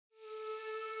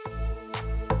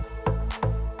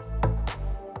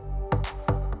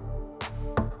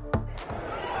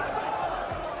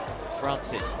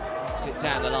Francis sit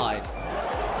down the line.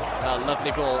 Oh,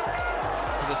 lovely ball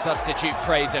to the substitute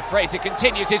Fraser. Fraser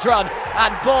continues his run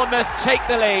and Bournemouth take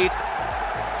the lead.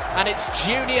 And it's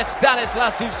Junior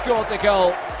Stanislas who scored the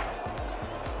goal.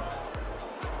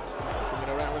 Coming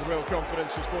around with real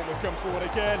confidence as Bournemouth come forward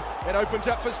again. It opens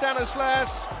up for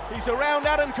Stanislas. He's around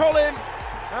Adam Collin,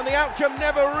 and the outcome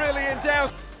never really in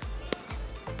doubt.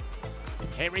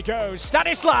 Here he goes,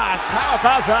 Stanislas! How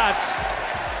about that?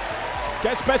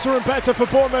 Gets better and better for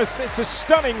Bournemouth. It's a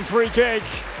stunning free kick.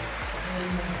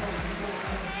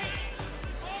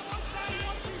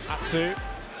 Atsu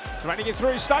threading it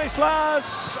through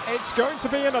Stanislas. It's going to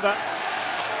be another.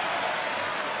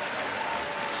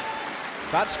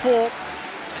 That's 4.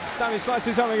 And Stanislas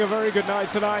is having a very good night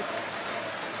tonight.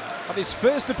 On his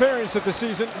first appearance of the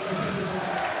season.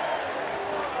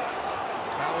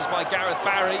 That was by Gareth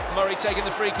Barry. Murray taking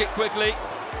the free kick quickly.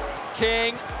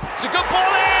 King. It's a good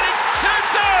ball in. It's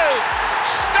 2-2.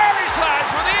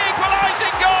 Stanislas with the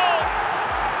equalising goal.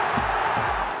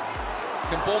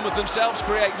 Can Bournemouth themselves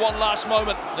create one last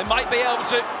moment? They might be able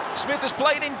to. Smith has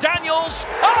played in Daniels.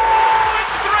 Oh,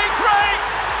 it's 3-3.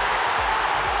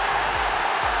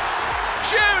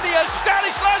 Junior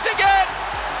Stanislas again.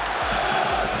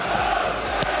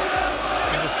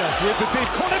 With the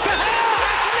deep corner, get it over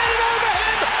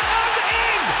him and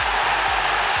in!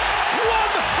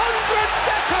 100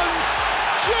 seconds!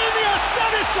 Junior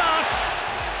Stanislas!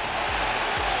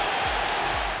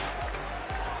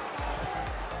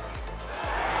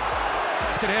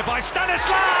 Tested here by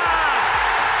Stanislas!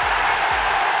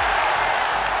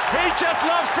 He just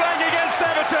loves playing against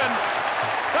Everton.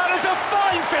 That is a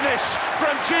fine finish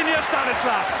from Junior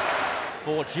Stanislas.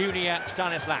 For Junior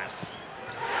Stanislas.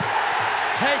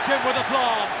 Taken with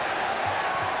aplomb.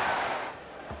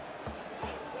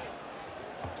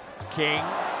 King,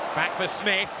 back for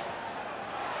Smith.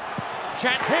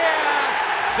 Chance here.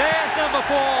 There's number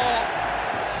 4.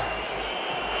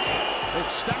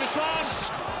 It's Stanislas,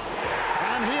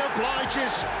 and he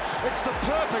obliges. It's the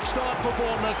perfect start for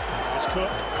Bournemouth. It's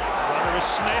Cook, runner is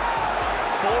Smith.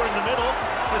 4 in the middle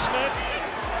for Smith.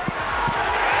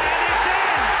 And it's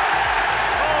in!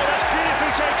 Oh, that's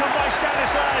beautifully taken by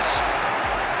Stanislas.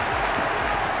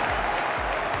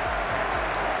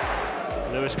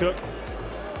 Lewis Cook.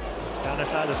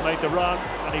 Stanislas has made the run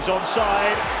and he's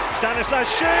onside. Stanislas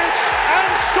shoots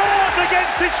and scores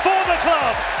against his former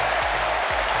club.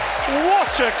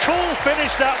 What a cool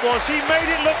finish that was. He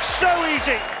made it look so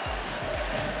easy.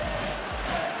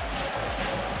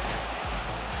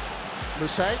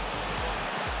 Mousset.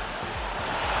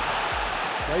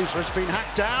 Fraser has been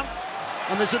hacked down,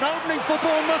 and there's an opening for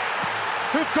Bournemouth,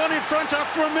 who've gone in front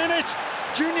after a minute.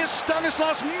 Junior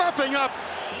Stanislas mopping up.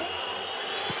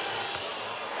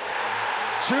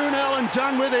 2-0 and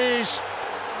done with ease.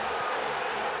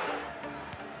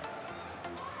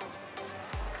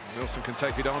 Wilson can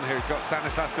take it on here. He's got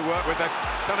Stanislas to work with. They've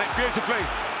done it beautifully.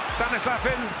 Stanislas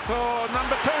in for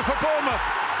number 2 for Bournemouth.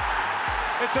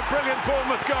 It's a brilliant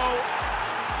Bournemouth goal,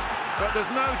 but there's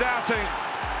no doubting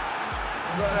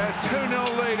that a 2-0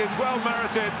 lead is well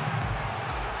merited.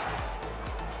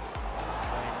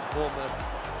 Bournemouth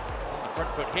on the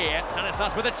front foot here.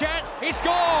 Stanislas with a chance. He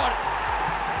scored!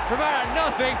 From out of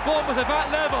nothing, Bournemouth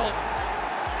about level.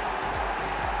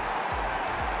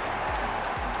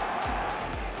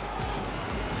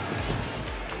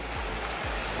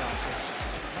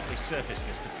 Lovely surface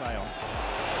this to play on.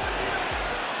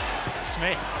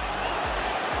 Smith.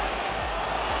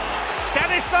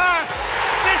 Stanislas!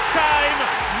 This time,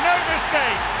 no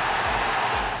mistake.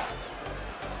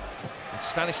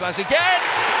 Stanislas again.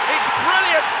 It's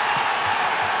brilliant.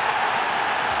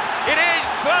 It is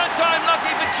third time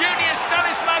lucky for Junior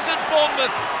Stanislas at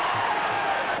Bournemouth.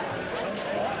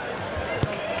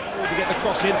 To get the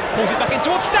cross in, pulls it back in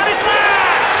towards Stanislas!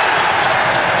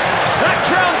 That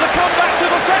crowns a comeback to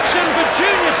perfection for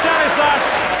Junior Stanislas.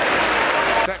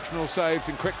 Exceptional saves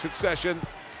in quick succession,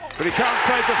 but he can't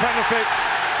save the penalty.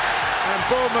 And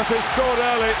Bournemouth, who scored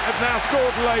early, have now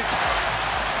scored late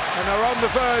and are on the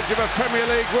verge of a Premier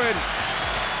League win.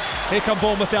 Here come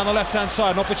Bournemouth down the left-hand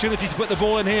side, an opportunity to put the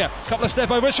ball in here. Couple of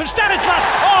step-overs from Stanislas!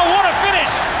 Oh, what a finish!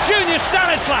 Junior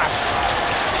Stanislas!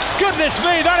 Goodness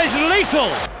me, that is lethal!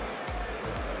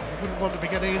 I wouldn't want to be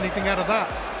getting anything out of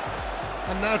that.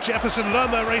 And now Jefferson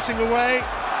Lerma racing away.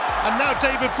 And now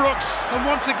David Brooks. And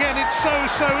once again, it's so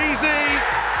easy.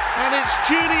 And it's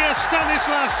Junior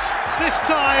Stanislas this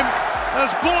time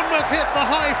as Bournemouth hit the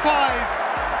high 5.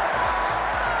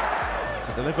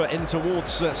 Deliver in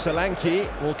towards Solanke,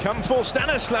 will come for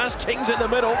Stanislas. King's in the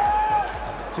middle.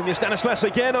 Junior Stanislas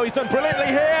again. Oh, he's done brilliantly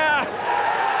here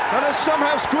and has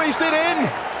somehow squeezed it in.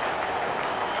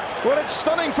 Well, it's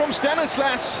stunning from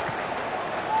Stanislas.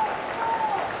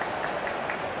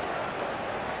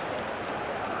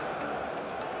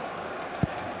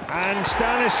 And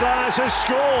Stanislas has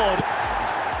scored.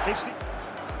 It's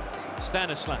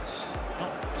Stanislas,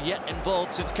 not yet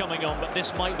involved since coming on, but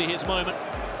this might be his moment.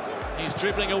 He's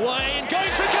dribbling away and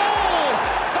going for goal!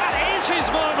 That is his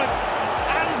moment!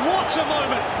 And what a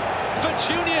moment for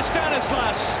Junior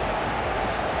Stanislas!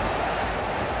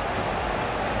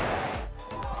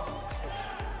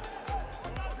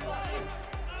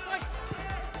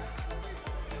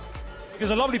 There's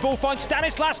a lovely ball, finds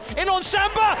Stanislas in on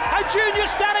Samba, and Junior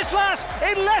Stanislas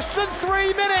in less than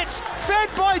 3 minutes, fed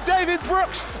by David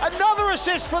Brooks. Another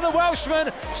assist for the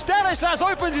Welshman. Stanislas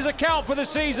opens his account for the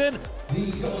season.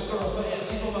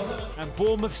 And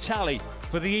Bournemouth's tally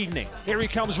for the evening. Here he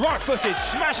comes, right-footed,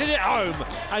 smashes it home,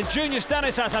 and Junior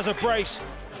Stanislas has a brace.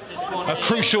 A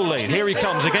crucial lead. Here he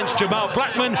comes against Jamal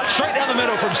Blackman, straight down the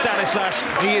middle from Stanislas.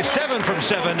 He is 7 from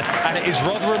 7, and it is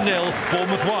Rotherham 0,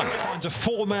 Bournemouth 1. Finds a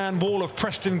 4-man wall of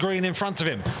Preston Green in front of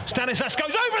him. Stanislas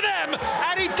goes over them,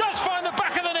 and he does find the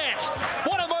back of the net.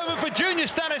 What a moment for Junior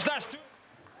Stanislas.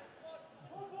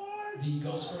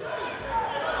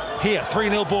 Here,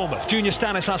 3-0 Bournemouth. Junior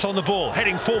Stanislas on the ball,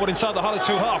 heading forward inside the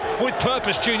Huddersfield half. With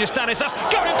purpose, Junior Stanislas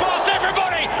going past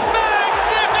everybody.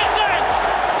 Magnificent!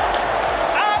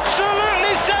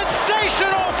 Absolutely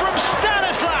sensational from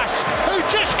Stanislas, who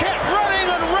just kept running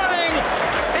and running.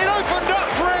 It opened up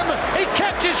for him. He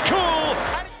kept his cool.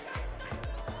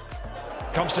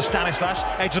 Comes to Stanislas,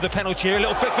 edge of the penalty here. A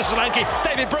little fit for Solanke.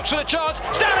 David Brooks with a chance.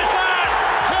 Stanislas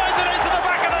turns it into the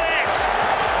back of the net.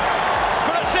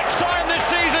 For the 6th time this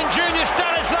season, Junior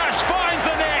Stanislas finds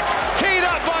the net. Teed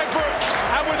up by Brooks,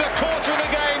 and with a quarter of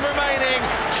the game remaining,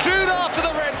 soon after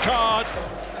the red card.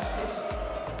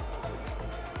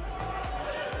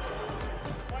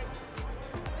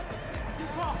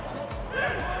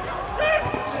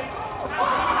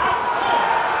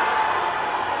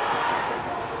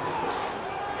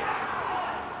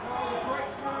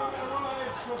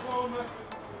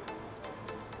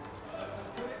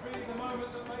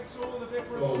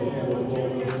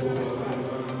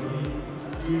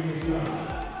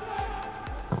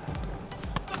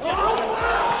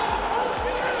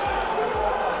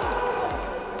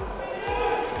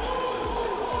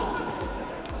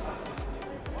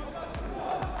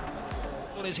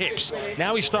 On his hips.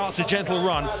 Now he starts a gentle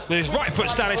run with his right foot.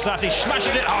 Stanislas, he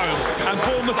smashes it home, and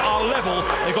Bournemouth are level.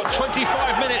 They've got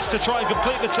 25 minutes to try and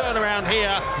complete the turnaround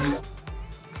here.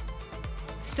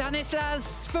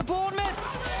 Stanislas for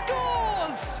Bournemouth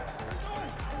scores!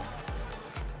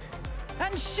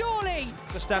 And surely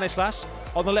To Stanislas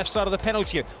on the left side of the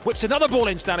penalty, whips another ball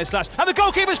in. Stanislas, and the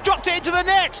goalkeeper's dropped it into the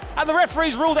net, and the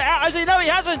referee's ruled it out. As he, no, he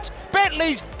hasn't.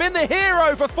 Bentley's been the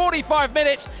hero for 45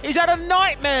 minutes. He's had a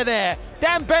nightmare there.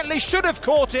 Dan Bentley should have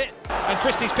caught it, and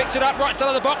Christie's picks it up right side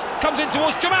of the box, comes in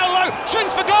towards Jamal Lowe,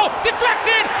 swings for goal,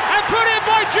 deflected and put in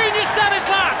by Junior Stanislas.